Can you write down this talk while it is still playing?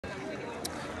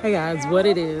Hey guys, what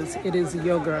it is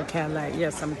your girl Cadillac.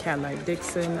 Yes, I'm Cadillac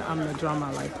Dixon. I'm the Draw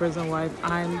My Life prison wife.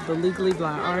 I'm the legally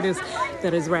blind artist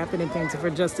that is rapping and painting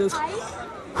for justice.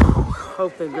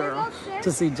 Hoping, girl,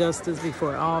 to see justice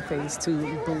before all face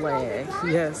to black.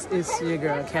 Yes, it's your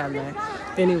girl Cadillac.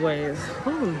 Anyways,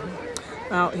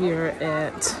 out here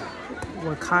at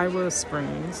Wakaira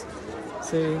Springs.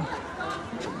 See,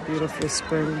 beautiful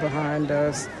spring behind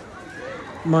us.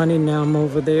 Money now I'm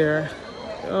over there.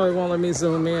 Oh, it won't let me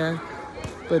zoom in,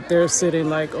 but they're sitting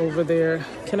like over there.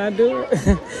 Can I do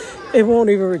it? It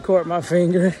won't even record my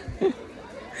finger.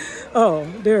 Oh,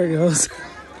 there it goes.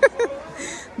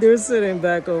 They're sitting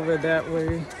back over that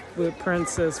way with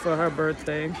Princess for her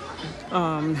birthday.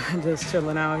 Just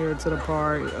chilling out here to the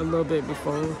park a little bit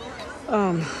before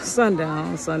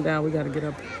sundown. Sundown, we got to get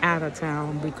up out of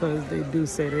town because they do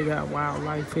say they got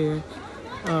wildlife here.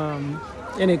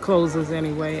 And it closes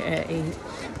anyway at 8.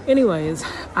 Anyways,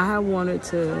 I wanted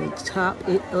to chop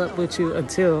it up with you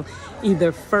until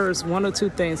either first one or two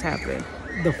things happen.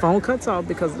 The phone cuts off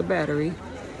because the battery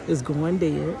is going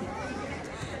dead.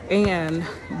 And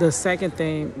the second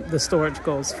thing, the storage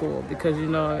goes full because, you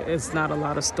know, it's not a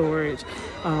lot of storage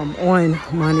on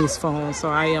Money's phone. So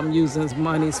I am using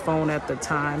Money's phone at the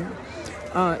time.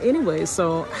 Anyway,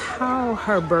 so how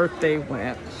her birthday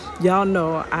went. Y'all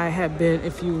know I have been,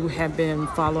 if you have been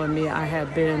following me, I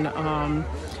have been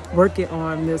working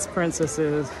on Miss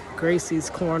Princess's Gracie's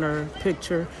Corner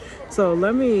picture. So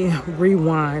let me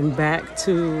rewind back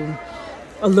to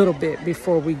a little bit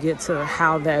before we get to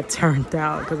how that turned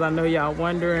out, because I know y'all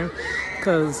wondering.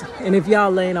 And if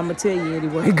y'all ain't, I'm gonna tell you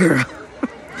anyway, girl.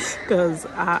 Because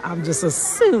I'm just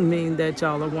assuming that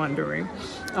y'all are wondering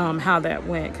how that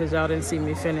went, because y'all didn't see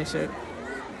me finish it.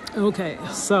 Okay,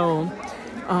 so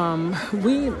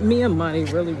me and Money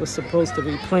really was supposed to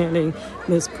be planning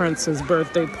Miss Prince's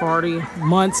birthday party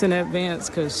months in advance,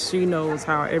 because she knows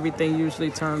how everything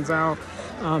usually turns out.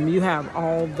 You have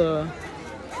all the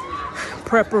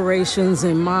preparations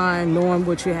in mind, knowing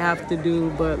what you have to do,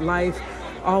 but life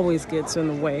always gets in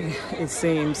the way, it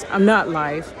seems. I'm not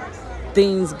life.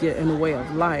 Things get in the way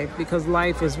of life, because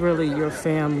life is really your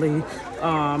family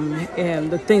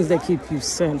and the things that keep you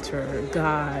centered,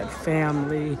 God,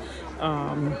 family,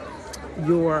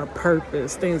 your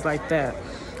purpose, things like that.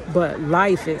 But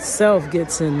life itself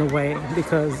gets in the way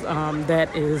because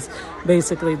that is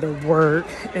basically the work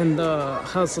and the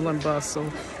hustle and bustle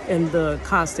and the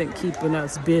constant keeping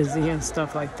us busy and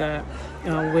stuff like that,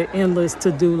 with endless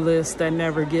to-do lists that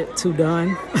never get too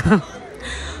done.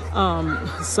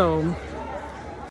 So